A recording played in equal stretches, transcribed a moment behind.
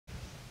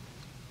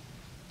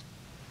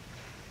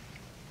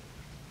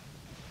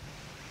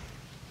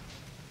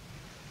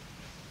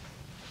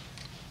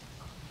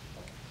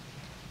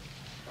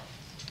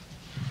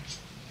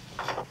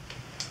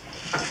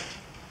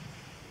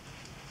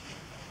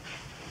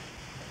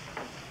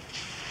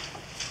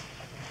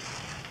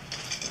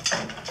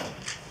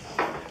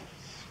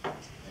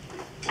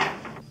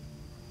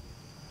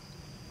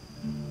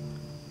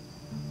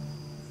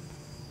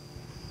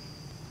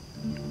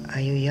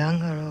young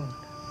or old?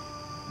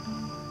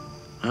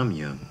 I'm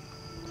young.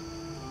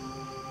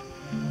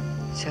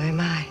 So am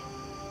I.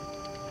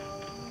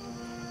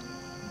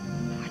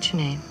 What's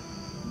your name?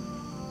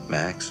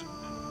 Max?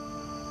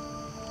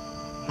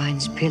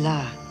 Mine's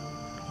Pilar.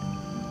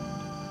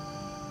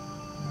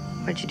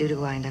 What'd you do to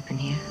wind up in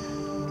here?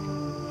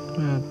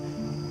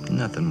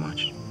 Nothing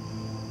much.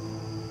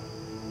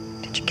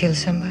 Did you kill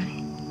somebody?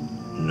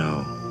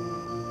 No.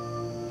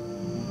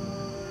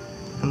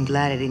 I'm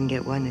glad I didn't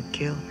get one that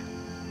killed.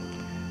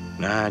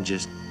 Nah, I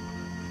just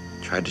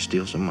tried to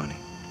steal some money.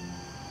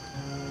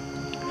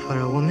 For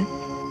a woman?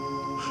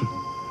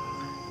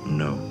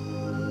 No.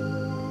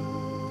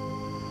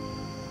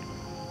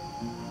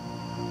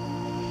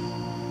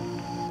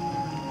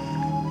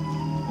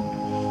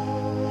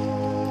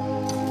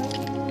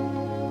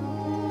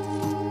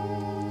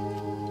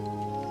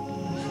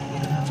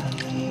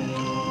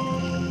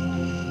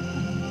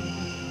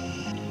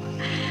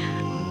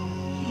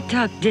 You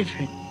talk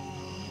different.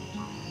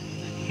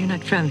 You're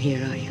not from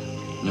here, are you?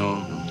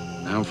 No,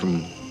 I'm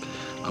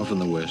from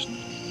the West.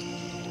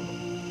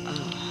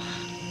 Oh.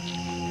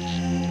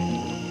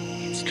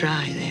 It's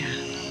dry there.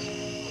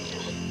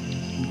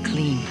 And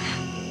clean.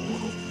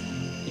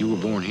 You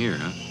were born here,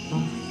 huh?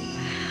 Oh.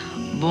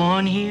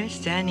 Born here,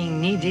 standing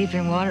knee-deep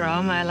in water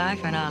all my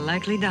life, and I'll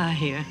likely die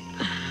here.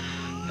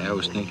 Yeah, I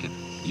was thinking,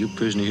 you a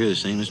prisoner here the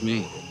same as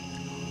me.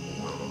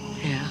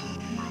 Yeah.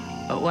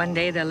 But one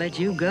day they'll let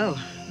you go.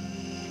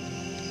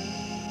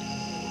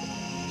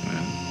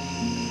 Well,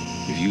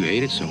 if you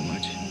hate it so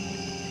much,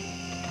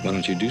 why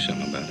don't you do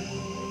something about it?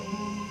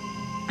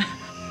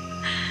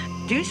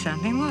 Do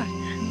something? What?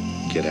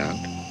 Get out.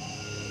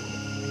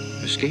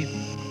 Escape.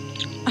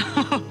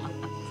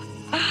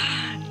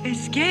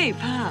 Escape?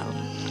 How?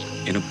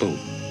 In a boat.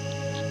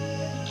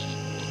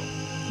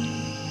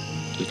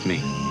 With me.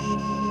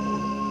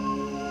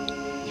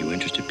 You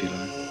interested,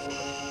 Pilar?